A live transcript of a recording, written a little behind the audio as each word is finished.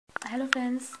Hello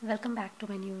friends, welcome back to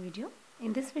my new video.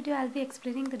 In this video I'll be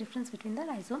explaining the difference between the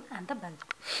rhizome and the bulb.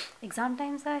 Exam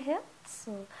times are here,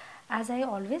 so as I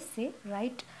always say,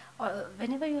 write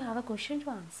whenever you have a question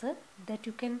to answer that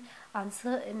you can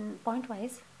answer in point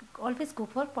wise, always go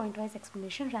for point wise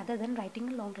explanation rather than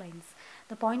writing long lines.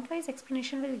 The point wise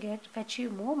explanation will fetch you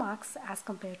more marks as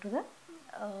compared to the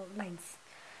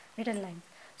written lines.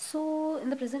 So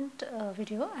in the present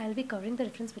video I'll be covering the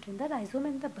difference between the rhizome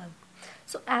and the bulb.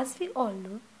 So as we all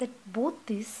know that both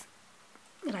this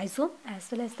rhizome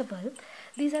as well as the bulb,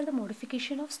 these are the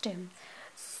modification of stem.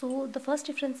 So the first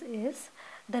difference is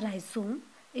the rhizome,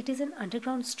 it is an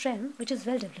underground stem which is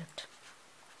well developed.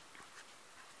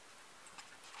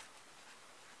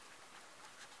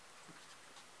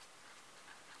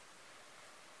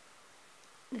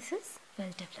 This is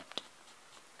well developed.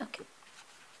 Okay.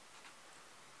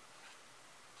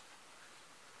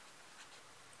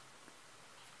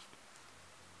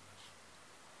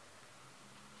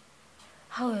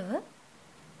 However,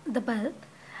 the bulb,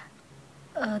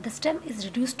 the stem is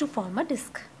reduced to form a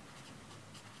disc.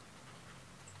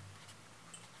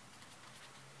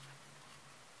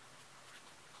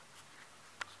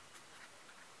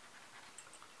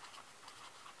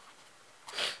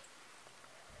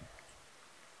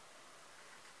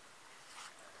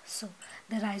 So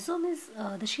the rhizome is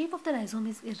the shape of the rhizome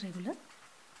is irregular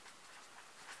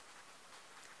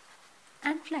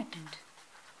and flattened.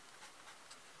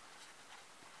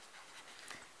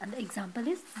 And the example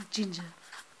is ginger.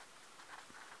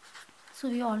 So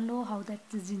we all know how that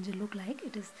this ginger look like.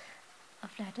 It is a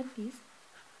flattened piece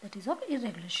that is of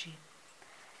irregular shape.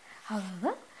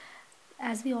 However,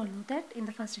 as we all know that in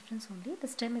the first difference only, the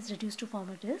stem is reduced to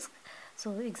form a disc.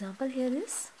 So example here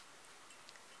is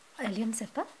allium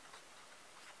cepa,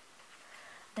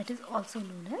 that is also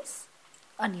known as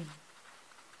onion.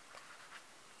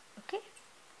 Okay.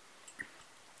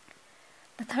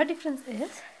 The third difference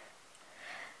is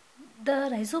the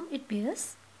rhizome, it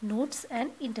bears nodes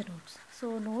and internodes.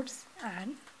 So nodes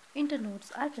and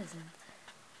internodes are present.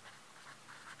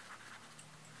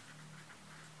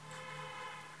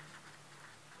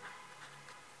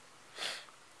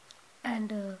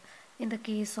 And in the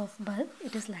case of bulb,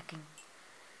 it is lacking.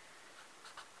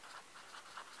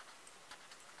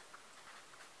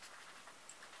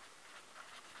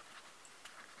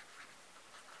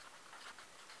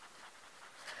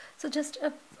 So just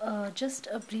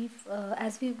a brief,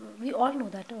 as we all know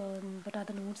that what are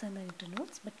the nodes and the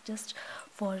internodes, but just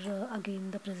for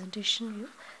again the presentation view.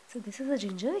 So this is a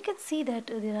ginger. You can see that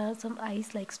there are some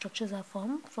ice-like structures are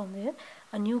formed from where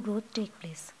a new growth take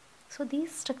place. So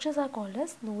these structures are called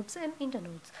as nodes and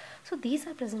internodes. So these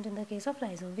are present in the case of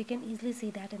rhizome. We can easily see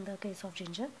that in the case of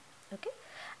ginger. Okay,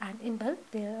 and in bulb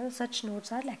there are such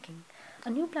nodes are lacking.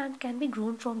 A new plant can be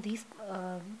grown from these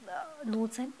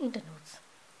nodes and internodes.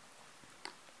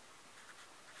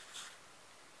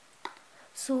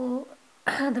 So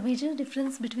the major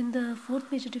difference between the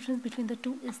fourth major difference between the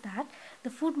two is that the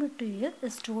food material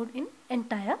is stored in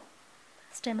entire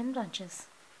stem and branches.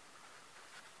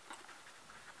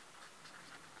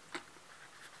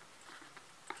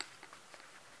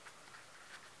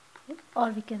 Or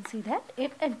we can see that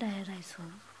in entire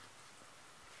rhizome.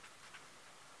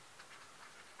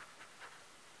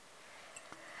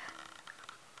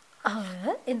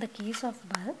 However, in the case of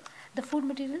bulb, the food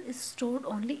material is stored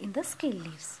only in the scale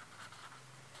leaves.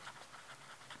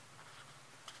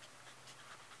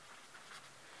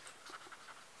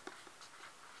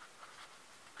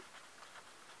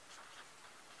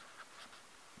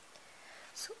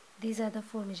 So these are the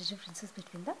four major differences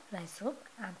between the rhizome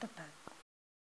and the bulb.